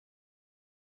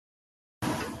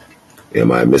Am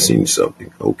I missing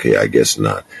something? Okay, I guess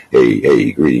not.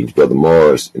 Hey, greetings, Brother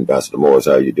Morris, Ambassador Morris.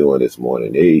 How you doing this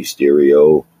morning? Hey,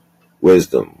 Stereo,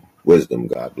 wisdom.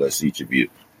 God bless each of you.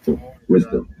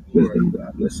 Wisdom.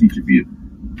 God bless each of you.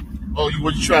 Oh, you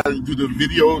were trying to do the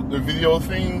video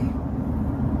thing?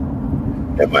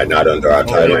 Am I not under our Oh,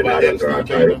 title?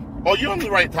 Oh, you're on the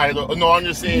right title. Oh, no, I'm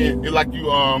just saying, like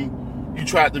you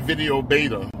tried the video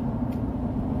beta.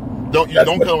 Don't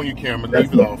cut on your camera.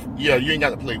 Leave it off. Yeah, you ain't got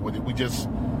to play with it.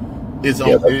 It's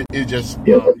Yeah, on. It just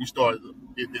you started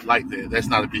it like that. That's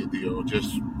not a big deal. We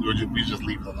just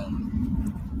leave it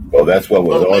alone. well, that's what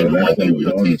was But on. maybe one day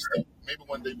we'll test it. Maybe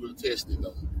one day we'll test it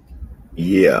though.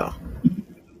 Yeah.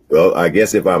 Well, I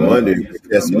guess if I'm under, we're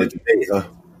testing it today, huh?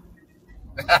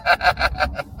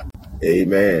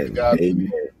 Amen. God,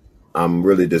 I'm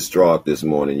really distraught this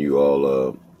morning, you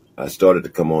all. I started to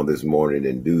come on this morning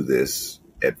and do this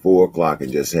at 4 o'clock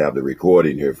and just have the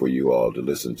recording here for you all to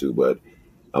listen to, but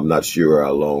I'm not sure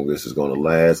how long this is going to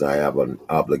last. I have an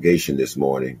obligation this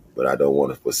morning, but I don't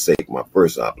want to forsake my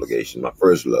first obligation, my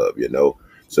first love,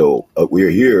 So we're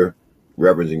here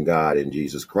reverencing God in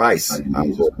Jesus Christ.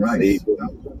 I'm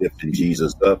lifting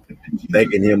Jesus up,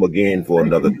 thanking him again for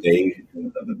another day.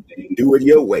 Do it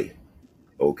your way,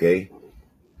 okay?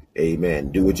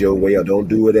 Amen. Do it your way or don't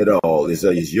do it at all.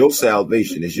 It's your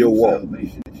salvation. It's your walk.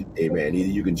 Amen. Either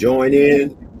you can join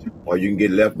in or you can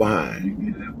get left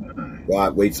behind.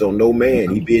 God waits on no man.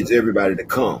 He bids everybody to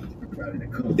come.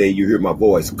 The day you hear my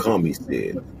voice, come, he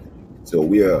said. So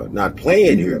we are not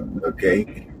playing here,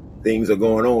 okay? Things are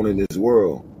going on in this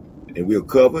world, and we're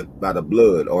covered by the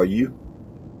blood. Are you?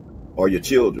 Or your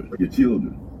children?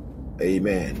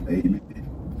 Amen.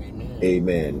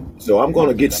 Amen. So I'm going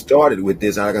to get started with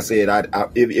this. Like I said,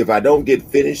 if I don't get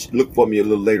finished, look for me a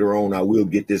little later on. I will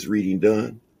get this reading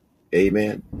done.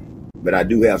 Amen. But I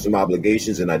do have some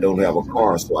obligations, and I don't have a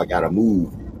car, so I got to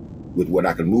move with what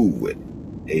I can move with.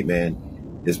 Amen.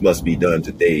 This must be done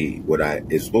today.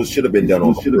 Should have been done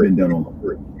on the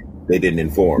free. They didn't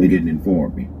inform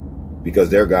me. Because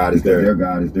their God is there.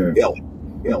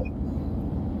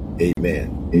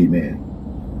 Amen.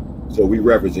 So we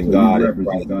represent God.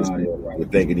 We're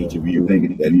thanking each of you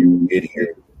that you get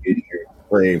here,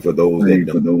 praying for those that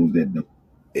don't.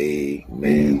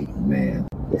 Amen.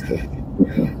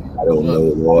 I don't know,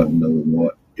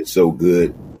 Lord. You're so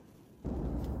good.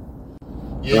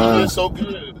 Yeah, you're so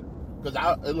good. Because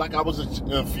I was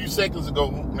a few seconds ago,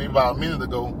 maybe about a minute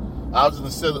ago, I was in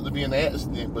the setup to be in an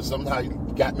accident, but somehow you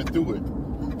got me through it.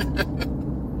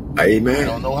 Amen. I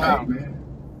don't know how.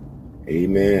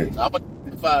 Amen. I'm going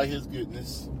to defy his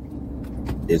goodness.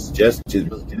 It's just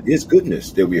his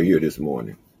goodness that we're here this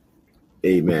morning.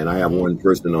 Amen. I have one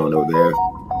person on over there.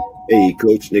 Hey,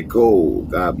 Coach Nicole.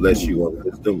 God bless you on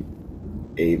wisdom.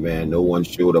 Amen. No one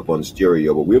showed up on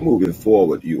stereo, but we're moving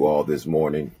forward, you all, this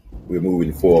morning. We're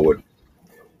moving forward.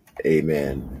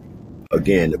 Amen.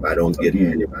 Again, if I don't get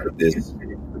any out of this,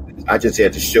 I just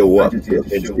had to show up.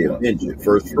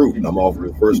 First fruit. I'm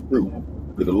offering first fruit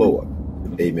to the Lord.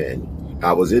 Amen.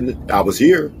 I was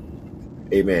here.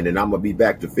 Amen. And I'm going to be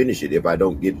back to finish it. If I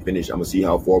don't get finished, I'm going to see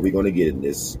how far we're going to get in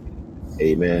this.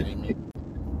 Amen.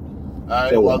 All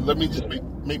right. Well, let me just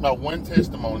make my one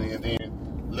testimony, and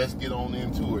then let's get on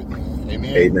into it.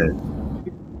 Amen. Amen.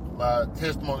 My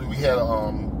testimony, we had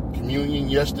communion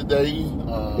yesterday,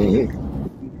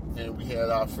 and we had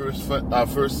our first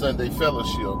Sunday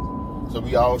fellowship. So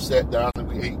we all sat down and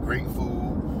we ate great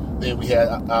food. Then we had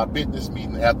our business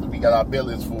meeting after we got our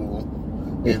bellies full,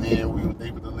 and then we were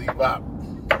able to leave out.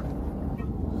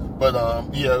 But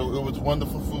yeah, it was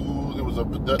wonderful food. It was a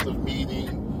productive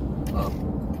meeting.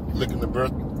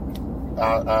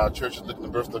 Our church is looking to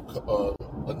birth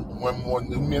one more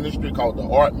new ministry called the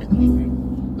Art Ministry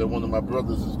that one of my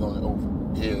brothers is going to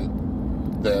overhead,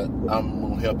 that I'm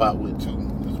going to help out with too,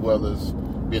 as well as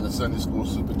being a Sunday school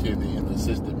superintendent and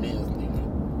assistant men's leader.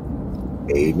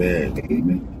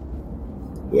 Amen.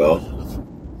 Well,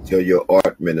 tell your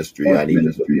art ministry I need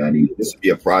this to be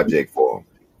a project for them.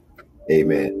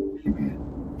 Amen.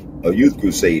 A youth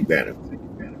crusade banner.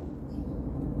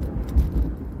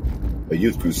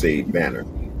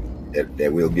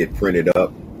 That will get printed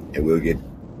up and we'll get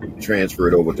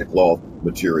transferred over to cloth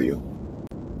material.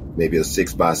 Maybe a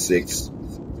 6x6,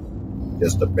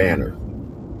 just a banner.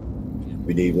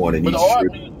 We need one in each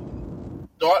shirt.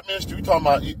 The art ministry we're talking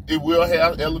about, it will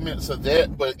have elements of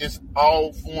that, but it's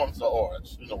all forms of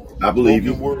arts. I believe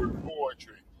you. Word,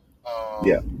 poetry,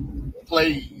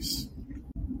 plays.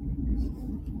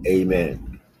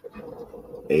 Amen.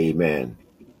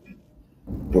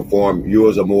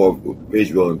 Yours are more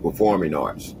visual and performing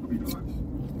arts.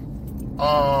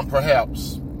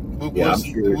 Perhaps. Yeah, I'm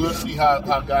sure. we'll see how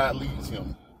God leads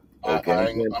him.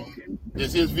 Okay,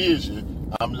 It's his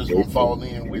vision. I'm just gonna Amen. fall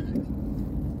in with it.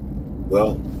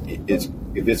 Well, it's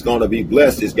if it's going to be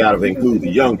blessed, it's got to include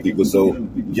the young people. So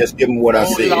just give them what I Oh,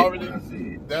 said.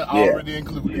 that Yeah, already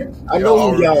included. I They know who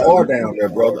already y'all are included. down there,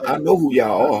 brother. I know who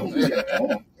y'all are.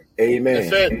 In Amen.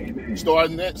 fact,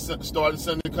 starting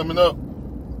Sunday coming up,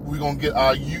 we're gonna get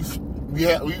our youth. We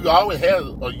always had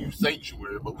a youth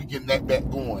sanctuary, but we getting that back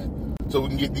going so we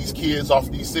can get these kids off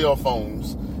these cell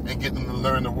phones and get them to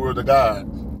learn the word of God.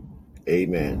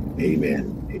 Amen.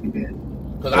 Amen.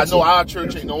 Amen. Because I know our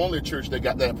church ain't the only church that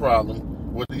got that problem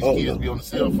where these kids be on the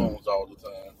cell phones all the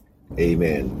time.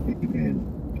 Amen.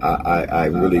 Amen. I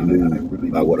really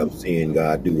moved by what I'm seeing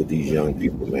God do with these young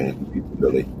people, man.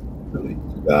 Really.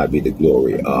 God be the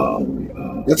glory.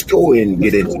 Let's go and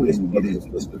get into this, brothers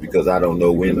and sisters, because I don't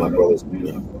know when my brother's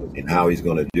coming and how he's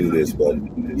going to do this, but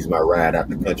he's my ride out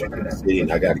the country to the city,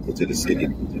 and I got to get to the city.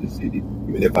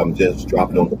 Even if I'm just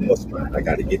dropping on the bus line, I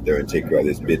got to get there and take care of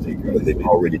this business because they've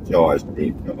already charged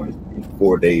me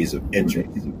 4 days of interest.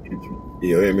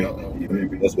 You hear me?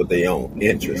 That's what they own,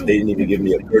 interest. They didn't even give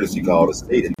me a courtesy call to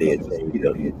say that they had changed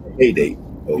the pay date.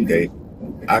 Okay.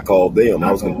 I called them.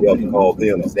 I was compelled to call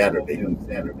them Saturday.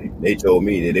 They told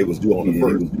me that it was due on the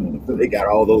 1st. So they got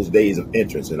all those days of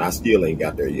interest, and I still ain't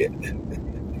got there yet.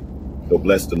 So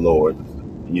bless the Lord.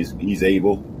 He's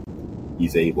able.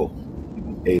 He's able.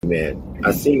 Amen.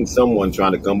 I seen someone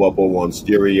trying to come up over on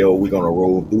stereo. We're going to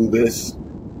roll through this.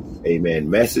 Amen.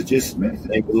 Messages.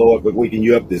 Thank the Lord for waking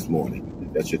you up this morning.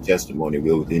 That's your testimony.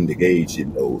 We'll engage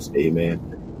in those. Amen.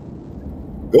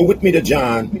 Go with me to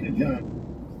John.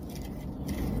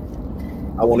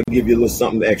 I want to give you a little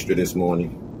something extra this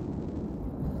morning.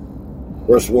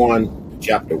 Verse 1,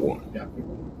 chapter 1.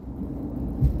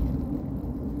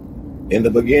 In the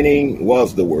beginning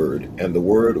was the Word, and the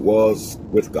Word was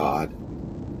with God,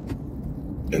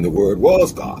 and the Word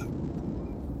was God.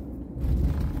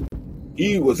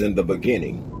 He was in the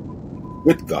beginning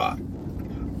with God.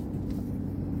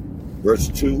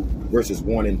 Verses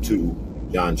 1 and 2,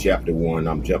 John chapter 1.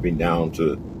 I'm jumping down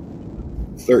to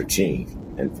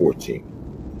 13 and 14.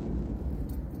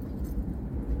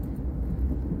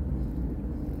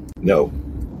 No,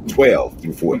 12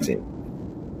 through 14.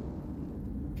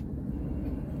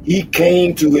 He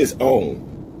came to his own,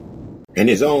 and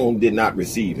his own did not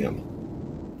receive him.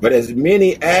 But as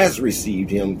many as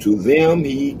received him, to them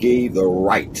he gave the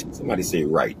right. Somebody say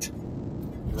right.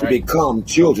 To become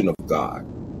children of God,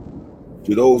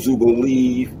 to those who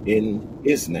believe in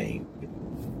his name,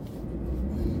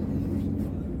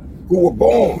 who were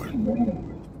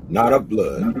born not of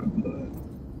blood,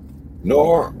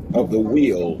 nor of the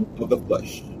will of the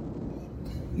flesh,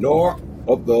 nor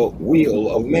of the will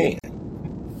of man,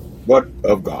 but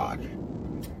of God.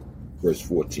 Verse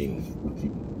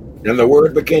 14. And the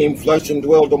Word became flesh and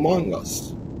dwelt among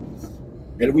us.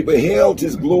 And we beheld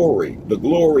his glory, the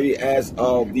glory as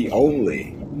of the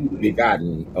only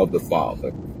begotten of the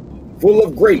Father, full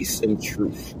of grace and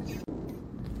truth.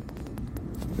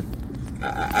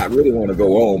 I really want to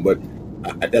go on, but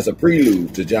that's a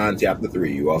prelude to John chapter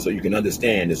 3, you all, so you can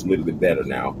understand this a little bit better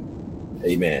now.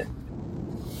 Amen.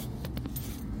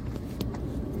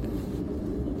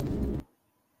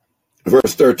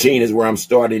 Verse 13 is where I'm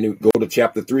starting to go to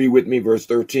chapter 3 with me. Verse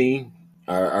 13,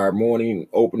 our morning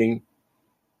opening.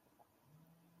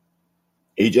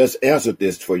 He just answered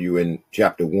this for you in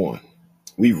chapter 1.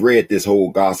 We've read this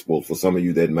whole gospel. For some of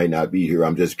you that may not be here,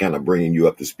 I'm just kind of bringing you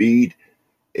up to speed.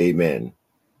 Amen.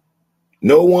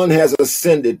 No one has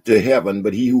ascended to heaven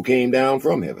but he who came down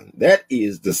from heaven. That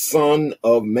is the Son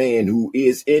of Man who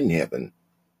is in heaven.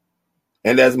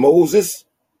 And as Moses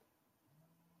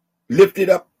lifted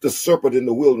up the serpent in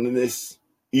the wilderness,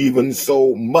 even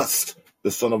so must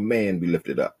the Son of Man be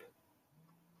lifted up,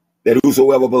 that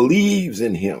whosoever believes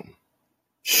in him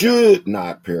should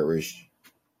not perish,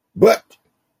 but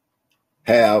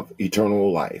have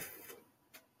eternal life.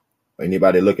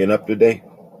 Anybody looking up today?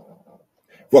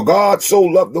 For God so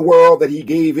loved the world that he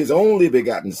gave his only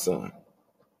begotten Son,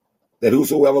 that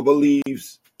whosoever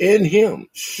believes in him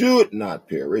should not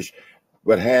perish,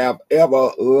 but have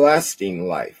everlasting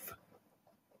life.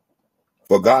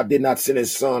 For God did not send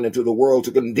his Son into the world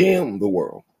to condemn the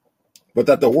world, but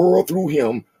that the world through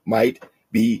him might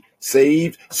be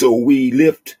saved. So we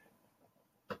lift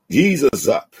Jesus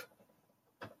up.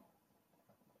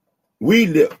 We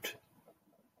lift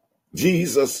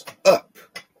Jesus up.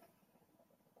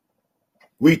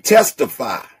 We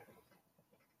testify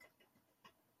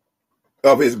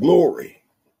of his glory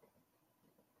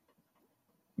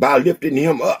by lifting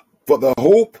him up for the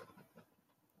hope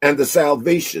and the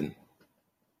salvation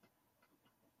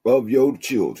of your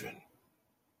children.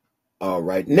 All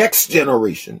right. Next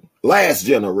generation, last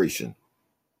generation,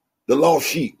 the lost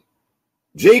sheep,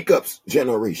 Jacob's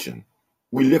generation.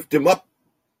 We lift him up,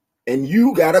 and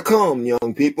you got to come,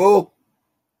 young people.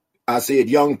 I said,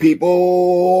 young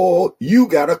people, you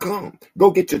got to come.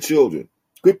 Go get your children.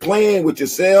 Quit playing with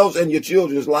yourselves and your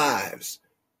children's lives.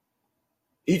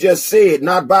 He just said,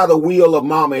 not by the will of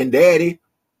mama and daddy.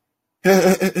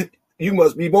 You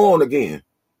must be born again.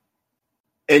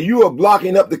 And you are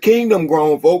blocking up the kingdom,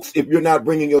 grown folks, if you're not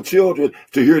bringing your children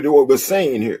to hear what we're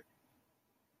saying here.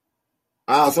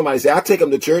 Somebody say, I take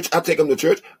them to church. I take them to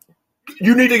church.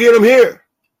 You need to get them here.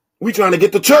 We're trying to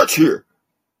get the church here.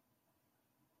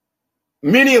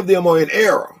 Many of them are in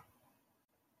error.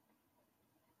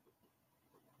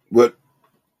 But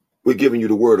we're giving you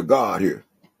the word of God here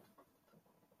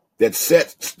that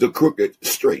sets the crooked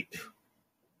straight.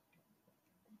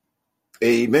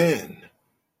 Amen.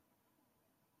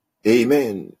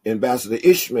 Amen. Ambassador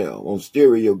Ishmael on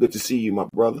stereo. Good to see you, my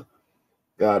brother.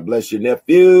 God bless your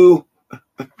nephew.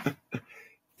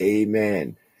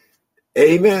 Amen.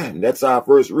 Amen. That's our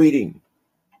first reading.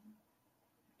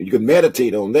 You can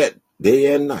meditate on that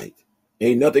day and night.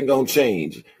 Ain't nothing gonna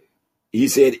change. He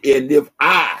said, and if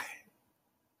I,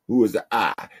 who is the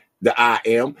I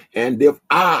am, and if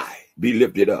I be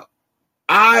lifted up,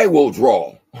 I will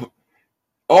draw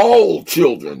all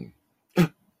children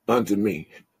unto me.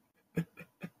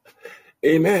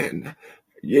 Amen.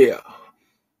 Yeah.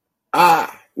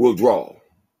 I will draw.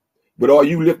 But are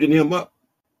you lifting him up?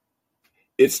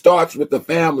 It starts with the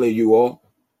family, you all.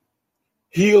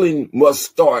 Healing must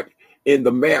start in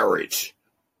the marriage.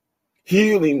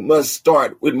 Healing must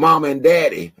start with mama and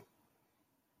daddy.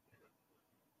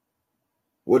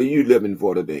 What are you living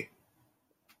for today?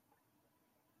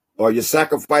 Are you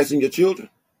sacrificing your children?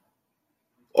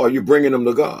 Or are you bringing them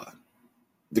to God,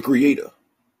 the Creator?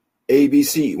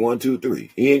 ABC, 1, 2,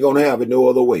 3. He ain't going to have it no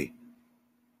other way.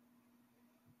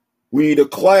 We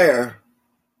declare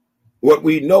what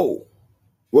we know,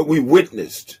 what we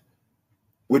witnessed,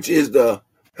 which is the,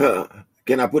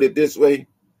 can I put it this way?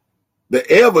 The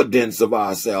evidence of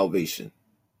our salvation,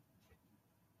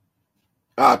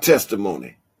 our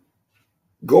testimony.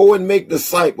 Go and make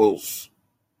disciples.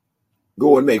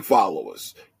 Go and make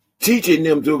followers, teaching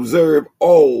them to observe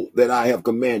all that I have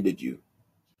commanded you.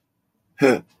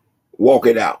 Walk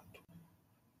it out.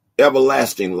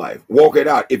 Everlasting life. Walk it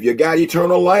out. If you got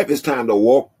eternal life, it's time to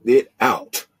walk it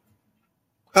out.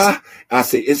 I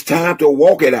say it's time to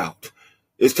walk it out.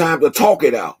 It's time to talk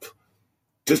it out.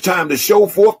 It's time to show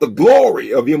forth the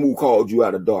glory of him who called you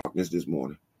out of darkness this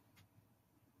morning.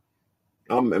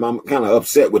 I'm kind of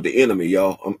upset with the enemy,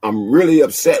 y'all. I'm really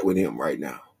upset with him right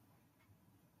now.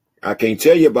 I can't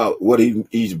tell you about what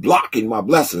he's blocking my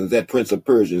blessings. That Prince of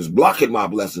Persia is blocking my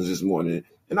blessings this morning.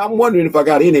 And I'm wondering if I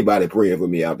got anybody praying for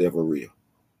me out there for real.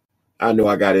 I know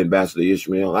I got Ambassador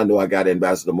Ishmael. I know I got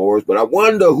Ambassador Morris. But I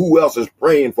wonder who else is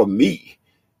praying for me,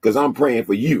 because I'm praying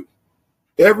for you.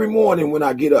 Every morning when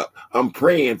I get up, I'm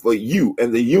praying for you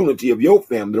and the unity of your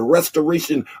family, the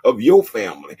restoration of your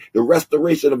family, the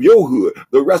restoration of your hood,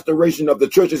 the restoration of the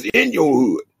churches in your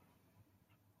hood.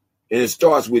 And it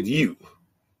starts with you.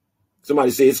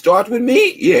 Somebody say, it starts with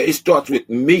me? Yeah, it starts with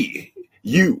me,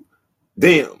 you,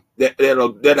 them,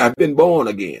 that I've been born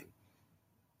again.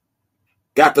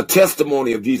 Got the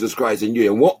testimony of Jesus Christ in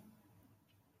you,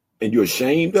 and you're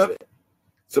ashamed of it?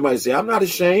 Somebody say, I'm not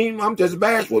ashamed, I'm just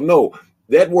bashful. No,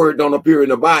 that word don't appear in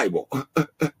the Bible.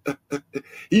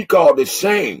 He called it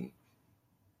shame.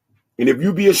 And if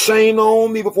you be ashamed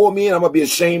on me before me, and I'm going to be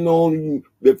ashamed on you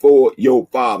before your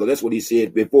Father. That's what he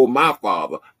said, before my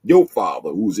Father, your Father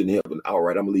who's in heaven. All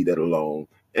right, I'm going to leave that alone.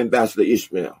 Ambassador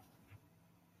Ishmael.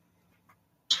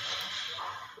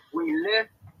 We lift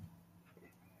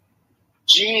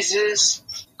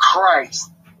Jesus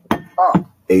Christ up.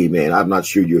 Amen. I'm not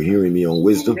sure you're hearing me on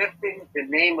wisdom. We lifting the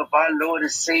name of our Lord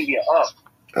and Savior up.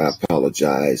 I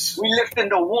apologize. We lifting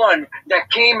the one that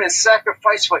came and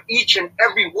sacrificed for each and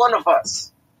every one of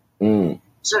us.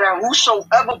 So that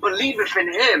whosoever believeth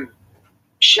in him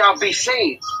shall be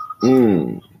saved.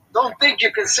 Don't think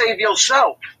you can save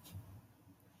yourself.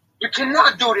 You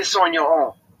cannot do this on your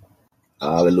own.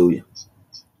 Hallelujah.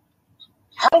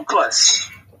 Helpless.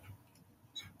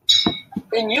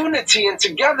 In unity and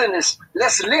togetherness,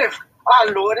 let's lift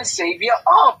our Lord and Savior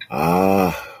up.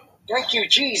 Thank you,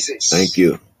 Jesus. Thank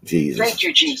you, Jesus. Thank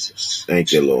you, Jesus.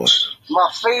 Thank you, Lord. My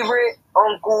favorite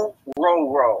Uncle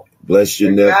Roro. Bless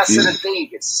you, nephew. Ambassador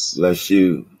Davis. Bless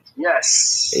you.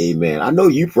 Yes. Amen. I know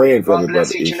you praying for God me, bless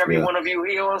Brother each and every Ishmael. one of you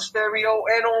here on stereo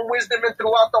and on wisdom and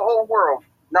throughout the whole world.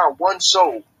 Not one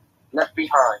soul left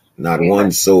behind. Not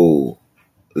one soul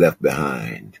left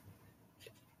behind.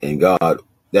 And God,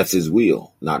 that's his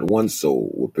will. Not one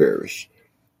soul will perish.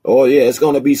 Oh, yeah, it's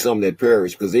going to be some that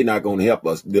perish because they're not going to help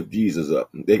us lift Jesus up.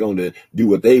 They're going to do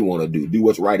what they want to do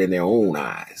what's right in their own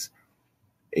eyes.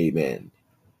 Amen.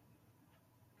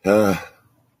 All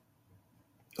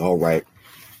right.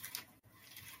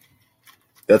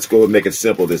 Let's go and make it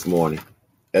simple this morning.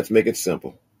 Let's make it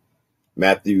simple.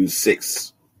 Matthew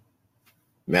 6.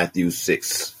 Matthew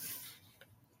 6.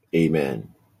 Amen.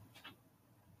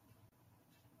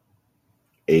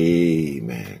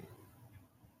 Amen.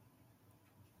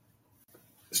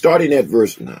 Starting at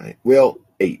verse 9. Well,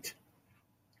 8.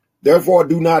 Therefore,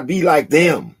 do not be like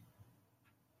them.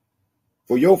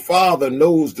 For your Father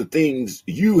knows the things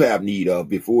you have need of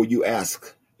before you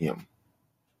ask him.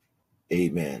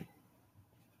 Amen.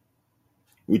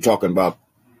 We're talking about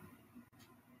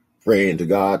praying to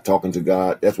God, talking to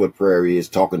God. That's what prayer is,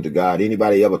 talking to God.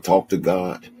 Anybody ever talk to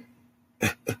God?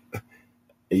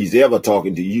 He's ever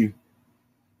talking to you.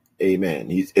 Amen.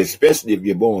 He's, especially if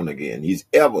you're born again. He's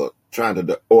ever trying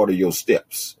to order your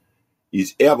steps.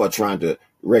 He's ever trying to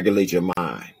regulate your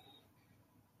mind.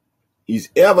 He's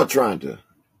ever trying to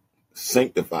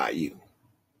sanctify you.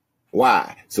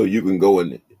 Why? So you can go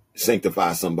and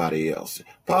sanctify somebody else.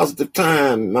 Positive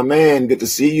time, my man. Good to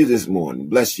see you this morning.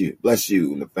 Bless you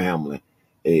and the family.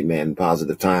 Amen.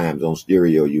 Positive times on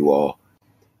stereo, you all.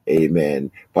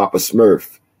 Amen. Papa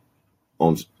Smurf,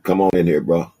 come on in here,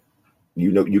 bro.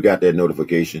 You know you got that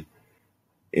notification.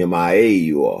 MIA,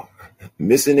 you are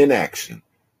missing in action.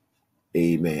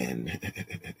 Amen.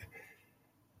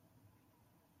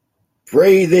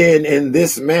 Pray then in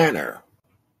this manner.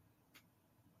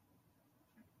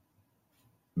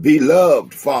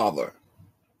 Beloved Father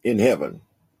in heaven,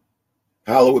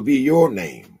 hallowed be your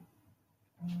name.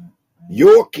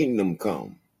 Your kingdom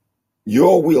come.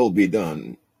 Your will be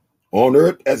done on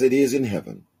earth as it is in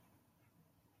heaven.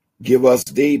 Give us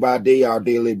day by day our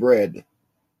daily bread,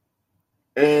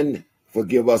 and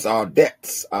forgive us our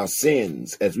debts, our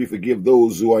sins, as we forgive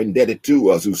those who are indebted to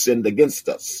us, who sinned against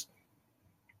us.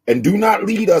 And do not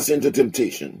lead us into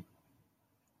temptation,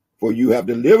 for you have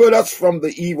delivered us from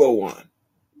the evil one.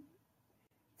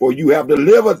 For you have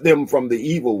delivered them from the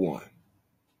evil one.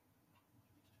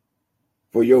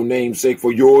 For your name's sake,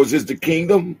 for yours is the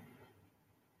kingdom,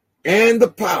 and the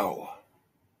power,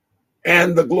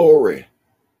 and the glory,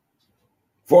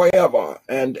 forever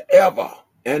and ever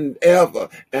and ever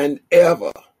and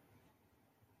ever.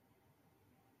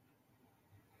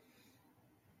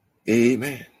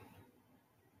 Amen.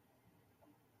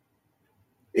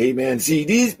 Amen. See,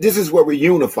 this is where we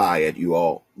unify it, you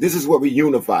all. This is where we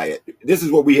unify it. This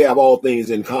is where we have all things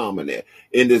in common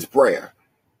in this prayer,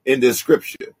 in this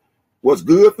scripture. What's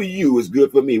good for you is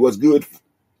good for me. What's good,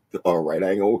 all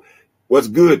right, what's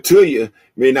good to you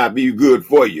may not be good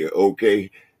for you,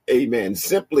 okay? Amen.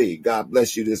 Simply, God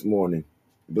bless you this morning.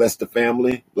 Bless the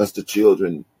family, bless the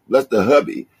children, bless the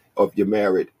hubby if you're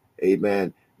married.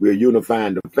 Amen. We're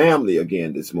unifying the family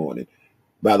again this morning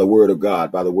by the word of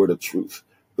God, by the word of truth,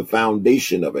 the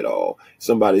foundation of it all.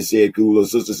 Somebody said, cool, a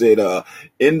sister said,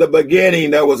 in the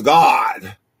beginning there was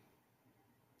God,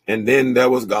 and then there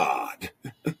was God.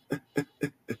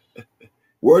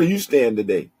 Where do you stand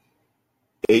today?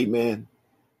 Amen.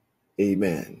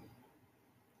 Amen.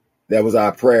 That was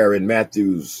our prayer in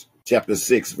Matthew's chapter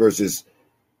 6, verses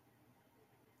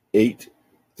 8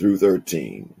 through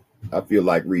 13. I feel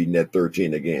like reading that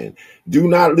 13 again. Do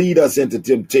not lead us into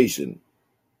temptation,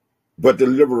 but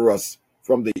deliver us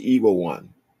from the evil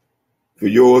one. For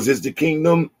yours is the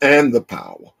kingdom and the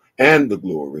power and the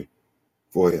glory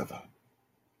forever.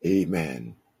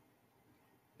 Amen.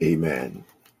 Amen.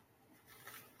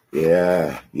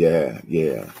 Yeah.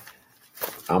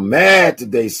 I'm mad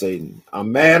today, Satan.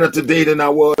 I'm madder today than I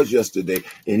was yesterday.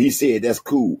 And he said, that's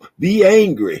cool. Be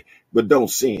angry, but don't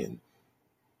sin.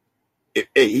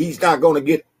 He's not going to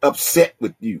get upset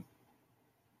with you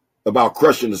about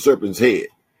crushing the serpent's head.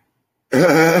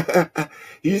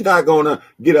 He's not going to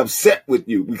get upset with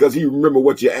you because he remember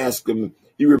what you asked him.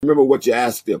 You remember what you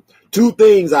asked him. 2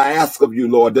 things I ask of you,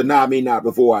 Lord, deny me not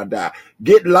before I die.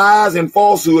 Get lies and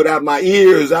falsehood out of my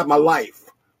ears, out of my life.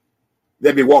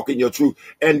 Let me walk in your truth,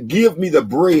 and give me the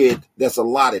bread that's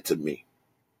allotted to me.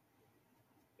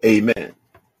 Amen.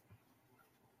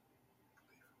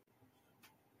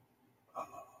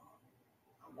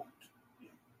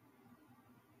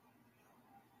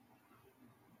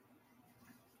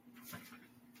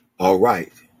 All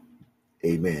right.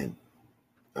 Amen.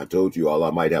 I told you all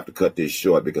I might have to cut this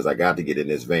short because I got to get in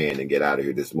this van and get out of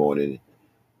here this morning.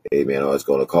 Amen. Or it's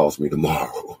going to cost me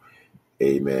tomorrow.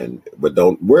 Amen. But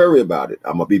don't worry about it.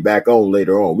 I'm going to be back on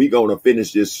later on. We're going to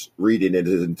finish this reading in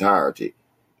its entirety.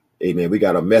 Amen. We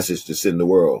got a message to send the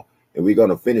world, and we're going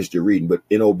to finish the reading. But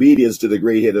in obedience to the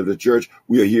great head of the church,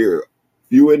 we are here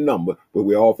few in number, but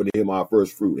we're offering him our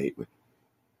first fruit, ain't we?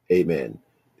 Amen.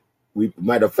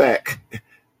 Matter of fact,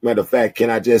 can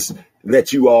I just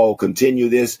let you all continue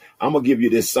this? I'm going to give you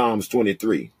this Psalms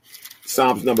 23.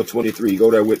 Psalms number 23. Go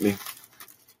there with me.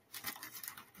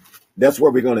 That's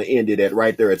where we're going to end it at,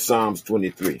 right there at Psalms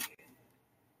 23.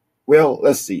 Well,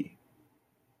 let's see.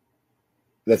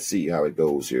 Let's see how it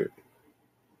goes here.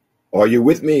 Are you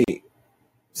with me?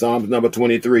 Psalms number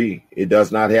 23. It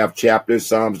does not have chapters.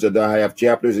 Psalms does not have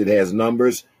chapters. It has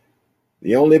numbers.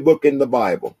 The only book in the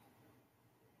Bible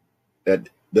that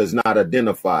does not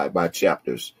identify by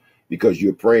chapters, because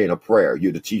you're praying a prayer.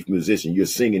 You're the chief musician. You're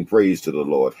singing praise to the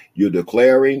Lord. You're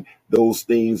declaring those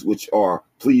things which are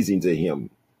pleasing to him.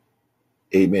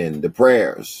 Amen. The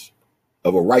prayers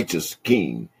of a righteous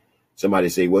king. Somebody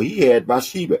say, well, he had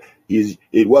Bathsheba.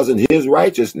 It wasn't his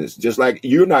righteousness, just like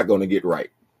you're not going to get right.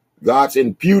 God's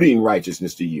imputing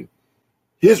righteousness to you.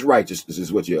 His righteousness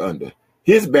is what you're under.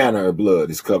 His banner of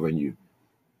blood is covering you.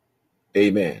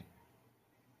 Amen.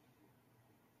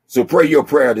 So pray your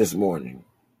prayer this morning.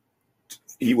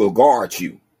 He will guard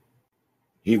you.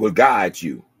 He will guide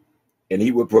you. And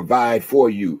he will provide for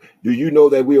you. Do you know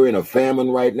that we're in a famine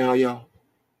right now, y'all?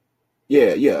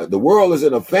 Yeah. The world is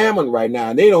in a famine right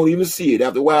now, and they don't even see it.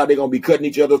 After a while, they're going to be cutting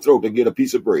each other's throat to get a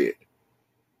piece of bread.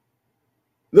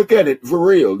 Look at it for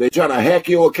real. They're trying to hack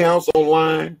your accounts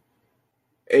online.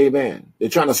 Amen. They're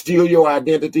trying to steal your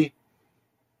identity.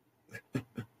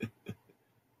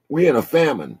 We're in a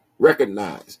famine.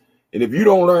 Recognize. And if you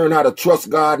don't learn how to trust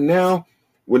God now,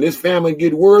 when this famine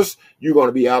get worse, you're going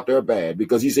to be out there bad,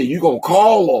 because he said, you're going to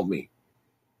call on me,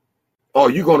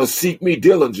 or you're going to seek me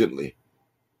diligently.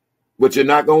 But you're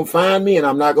not going to find me, and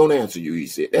I'm not going to answer you, he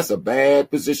said. That's a bad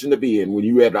position to be in when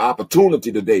you have the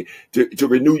opportunity today to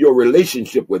renew your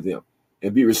relationship with him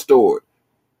and be restored.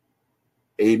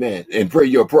 Amen. And pray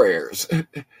your prayers.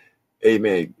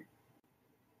 Amen.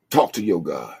 Talk to your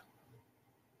God.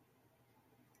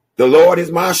 The Lord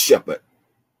is my shepherd.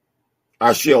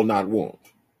 I shall not want.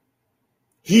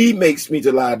 He makes me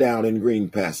to lie down in green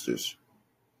pastures.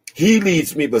 He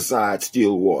leads me beside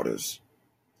still waters.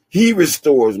 He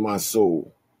restores my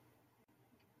soul.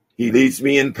 He leads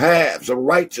me in paths of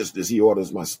righteousness. He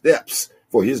orders my steps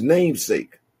for his name's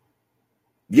sake.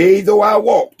 Yea, though I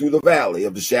walk through the valley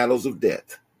of the shadows of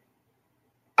death,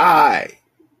 I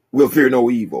will fear no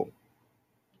evil,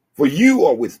 for you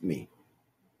are with me.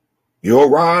 Your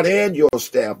rod and your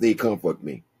staff, they comfort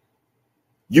me.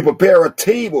 You prepare a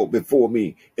table before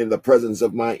me in the presence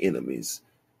of my enemies.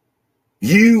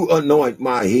 You anoint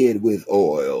my head with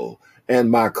oil, and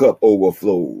my cup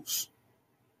overflows.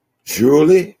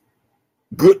 Surely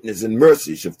goodness and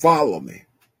mercy shall follow me.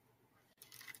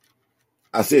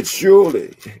 I said,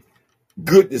 surely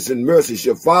goodness and mercy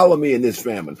shall follow me in this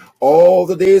famine all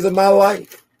the days of my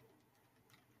life.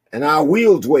 And I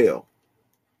will dwell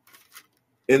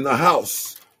in the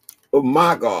house of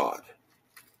my God,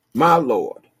 my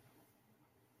Lord,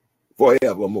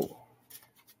 forevermore.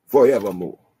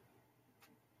 Forevermore.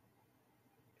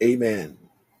 Amen.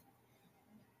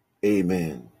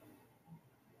 Amen.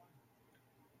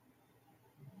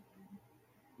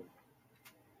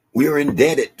 We are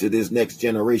indebted to this next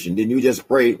generation. Didn't you just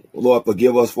pray, Lord,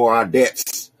 forgive us for our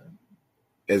debts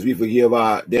as we forgive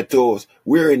our debtors?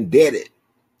 We're indebted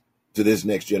to this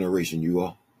next generation, you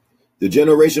all. The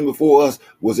generation before us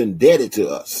was indebted to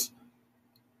us.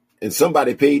 And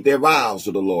somebody paid their vows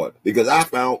to the Lord, because I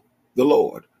found the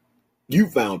Lord. You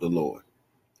found the Lord.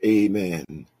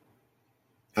 Amen.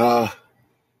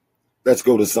 Let's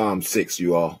go to Psalm 6,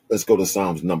 you all. Let's go to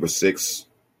Psalms number 6.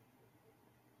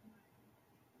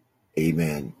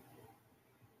 Amen.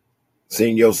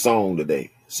 Sing your song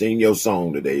today. Sing your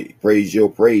song today. Praise your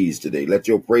praise today. Let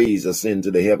your praise ascend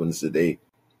to the heavens today.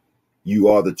 You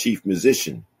are the chief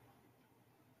musician.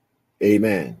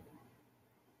 Amen.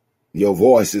 Your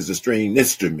voice is a stringed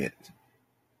instrument.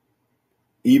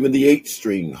 Even the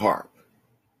 8-string harp.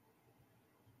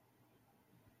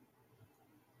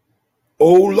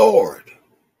 O Lord,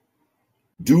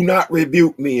 do not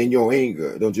rebuke me in your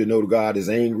anger. Don't you know God is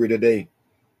angry today?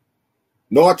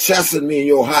 Nor chasten me in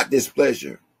your hot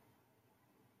displeasure.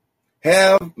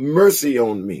 Have mercy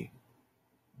on me.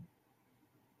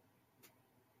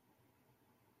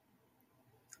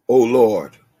 O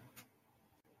Lord,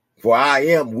 for I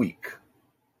am weak.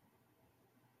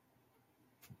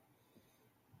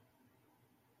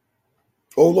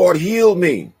 O Lord, heal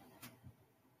me.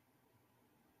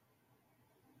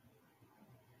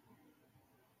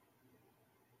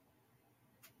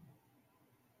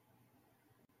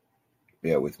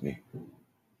 Bear with me.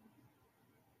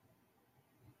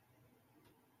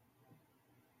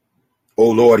 Oh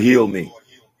Lord, heal me.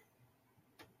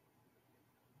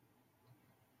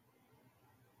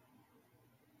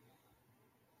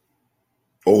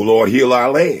 Oh Lord, heal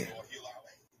our land.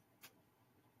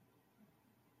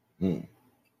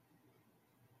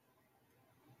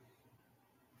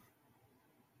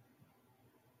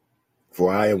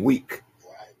 For I am weak.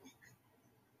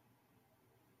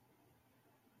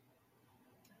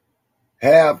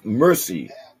 Have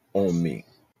mercy on me.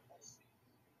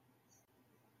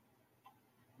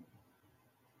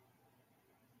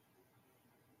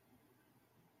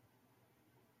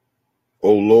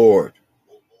 O Lord,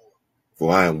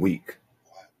 for I am weak.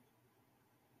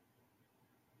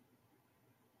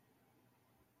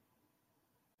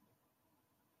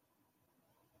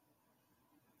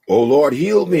 O Lord,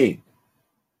 heal me,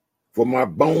 for my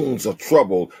bones are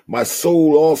troubled. My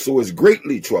soul also is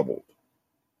greatly troubled.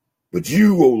 But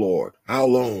you, O Lord, how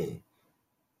long?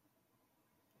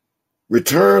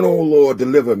 Return, O Lord,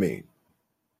 deliver me.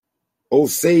 O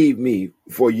save me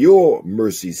for your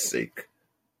mercy's sake.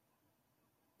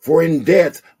 For in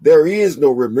death there is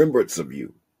no remembrance of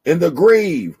you. In the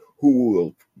grave, who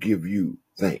will give you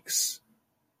thanks?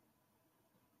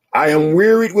 I am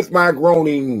wearied with my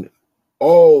groaning.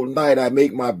 All night I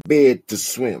make my bed to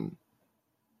swim.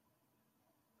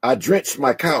 I drench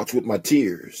my couch with my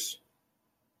tears.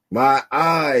 My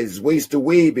eyes waste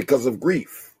away because of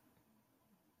grief.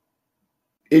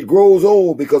 It grows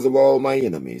old because of all my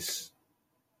enemies.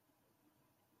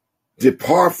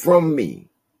 Depart from me,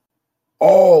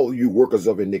 all you workers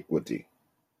of iniquity.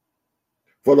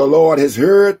 For the Lord has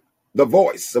heard the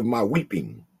voice of my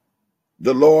weeping.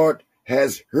 The Lord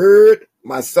has heard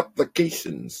my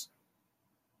supplications.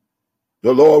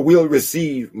 The Lord will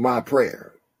receive my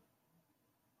prayer.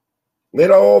 Let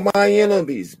all my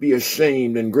enemies be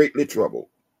ashamed and greatly troubled.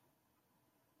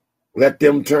 Let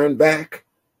them turn back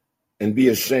and be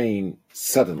ashamed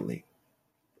suddenly.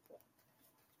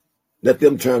 Let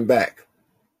them turn back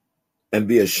and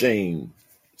be ashamed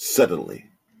suddenly.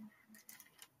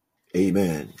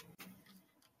 Amen.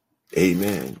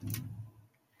 Amen.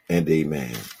 And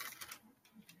amen.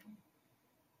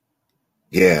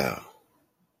 Yeah.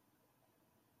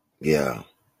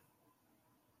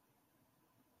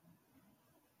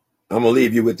 I'm going to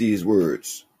leave you with these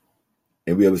words,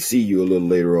 and we'll see you a little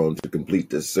later on to complete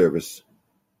this service,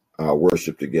 our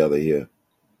worship together here.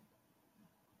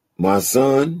 My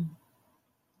son,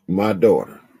 my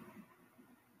daughter,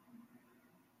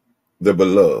 the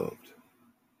beloved.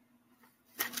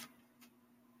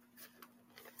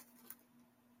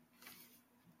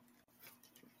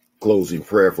 Closing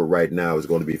prayer for right now is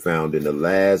going to be found in the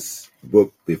last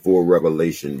book before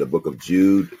Revelation, the book of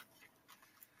Jude.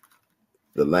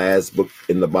 The last book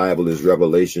in the Bible is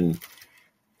Revelation.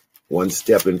 One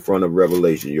step in front of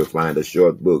Revelation, you'll find a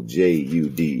short book,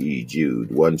 Jude,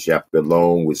 Jude. One chapter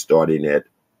long, we're starting at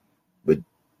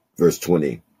verse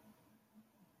 20.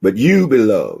 But you,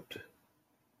 beloved,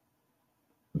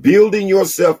 building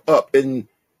yourself up in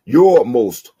your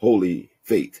most holy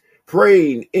faith,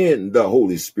 praying in the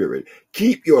Holy Spirit,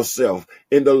 keep yourself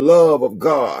in the love of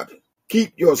God.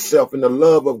 Keep yourself in the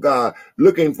love of God,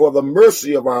 looking for the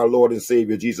mercy of our Lord and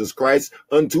Savior Jesus Christ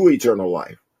unto eternal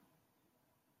life.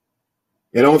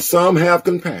 And on some have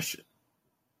compassion,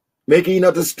 making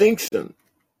a distinction,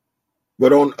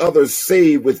 but on others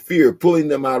save with fear, pulling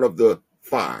them out of the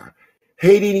fire,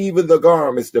 hating even the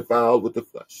garments defiled with the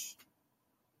flesh.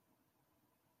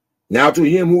 Now to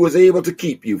him who is able to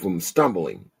keep you from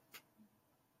stumbling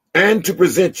and to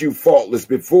present you faultless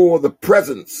before the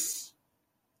presence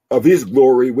of his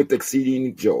glory with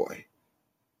exceeding joy.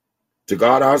 To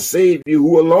God our Savior,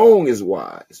 who alone is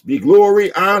wise, be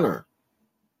glory, honor,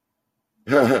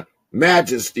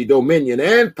 majesty, dominion,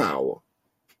 and power.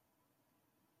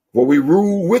 For we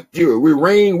rule with you, we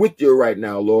reign with you right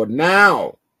now, Lord,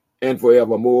 now and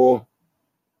forevermore.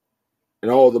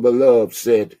 And all the beloved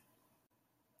said,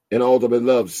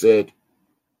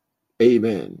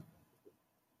 Amen.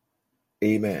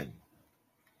 Amen.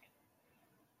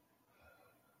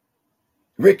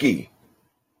 Ricky,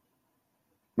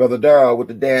 Brother Darrell with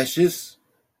the dashes.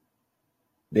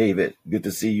 David, good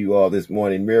to see you all this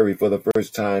morning. Mary, for the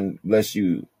first time, bless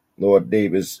you. Lord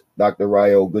Davis, Dr.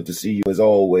 Ryo, good to see you as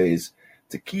always.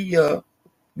 Takia,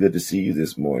 good to see you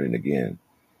this morning again.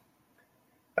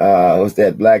 What's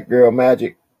that, Black Girl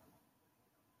Magic?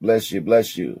 Bless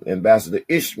you. Ambassador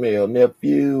Ishmael,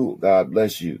 nephew, God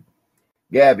bless you.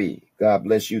 Gabby, God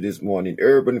bless you this morning.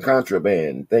 Urban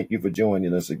Contraband, thank you for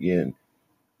joining us again.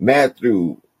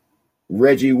 Matthew,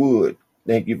 Reggie Wood,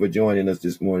 thank you for joining us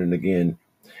this morning again.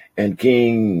 And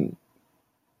King,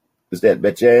 is that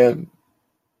Becham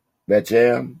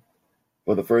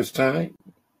for the first time?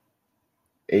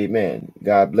 Amen.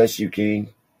 God bless you, King.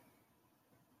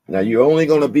 Now, you're only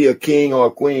going to be a king or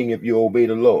a queen if you obey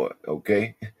the Lord,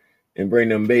 okay? And bring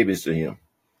them babies to him.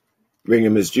 Bring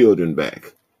him his children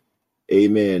back.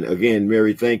 Amen. Again,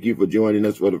 Mary, thank you for joining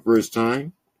us for the first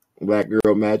time. Black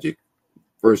Girl Magic,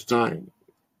 first time.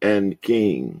 And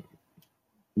King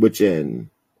Witchen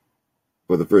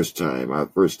for the first time. Our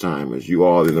first time is you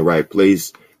all in the right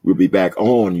place. We'll be back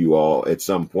on you all at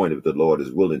some point if the Lord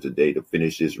is willing today to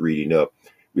finish this reading up.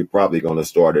 We're probably going to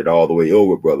start it all the way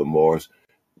over, Brother Morris.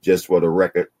 Just for the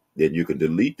record, then you can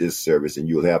delete this service and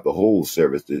you'll have the whole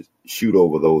service to shoot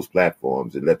over those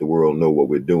platforms and let the world know what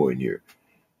we're doing here.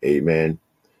 Amen.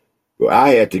 Well,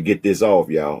 I had to get this off,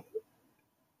 y'all.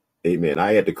 Amen.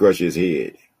 I had to crush his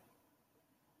head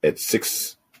at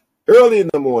 6 early in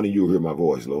the morning. You'll hear my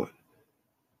voice, Lord.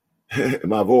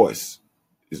 My voice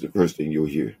is the first thing you'll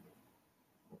hear.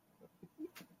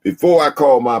 Before I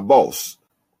call my boss,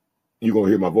 you're going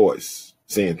to hear my voice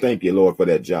saying, thank you, Lord, for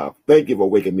that job. Thank you for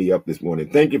waking me up this morning.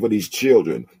 Thank you for these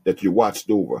children that you watched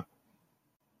over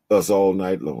us all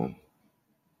night long.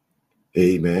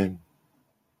 Amen.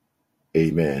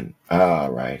 Amen.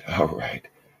 All right.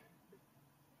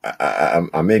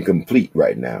 I'm incomplete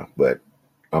right now, but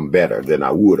I'm better than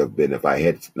I would have been if I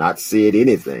had not said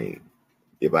anything,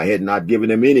 if I had not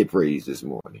given him any praise this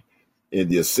morning in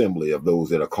the assembly of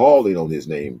those that are calling on his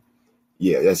name.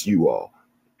 Yeah, that's you all,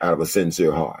 out of a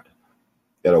sincere heart,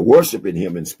 that are worshiping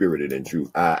him in spirit and in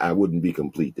truth. I wouldn't be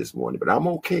complete this morning, but I'm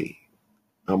okay.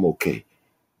 I'm okay.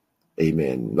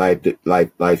 Amen.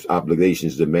 Life's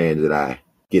obligations demand that I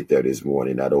get there this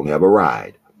morning. I don't have a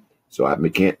ride, so I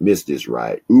can't miss this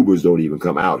ride. Ubers don't even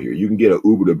come out here. You can get an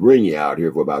Uber to bring you out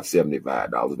here for about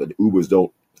 $75, but the Ubers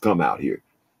don't come out here.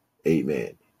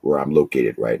 Amen. Where I'm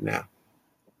located right now.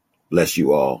 Bless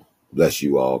you all. Bless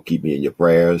you all. Keep me in your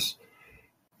prayers.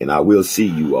 And I will see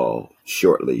you all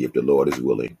shortly if the Lord is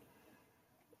willing.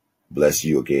 Bless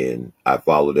you again. I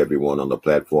followed everyone on the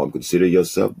platform. Consider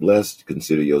yourself blessed.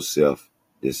 Consider yourself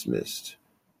dismissed.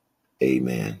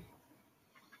 Amen.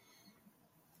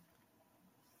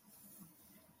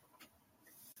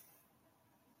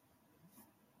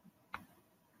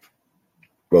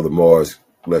 Brother Morris,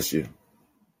 bless you.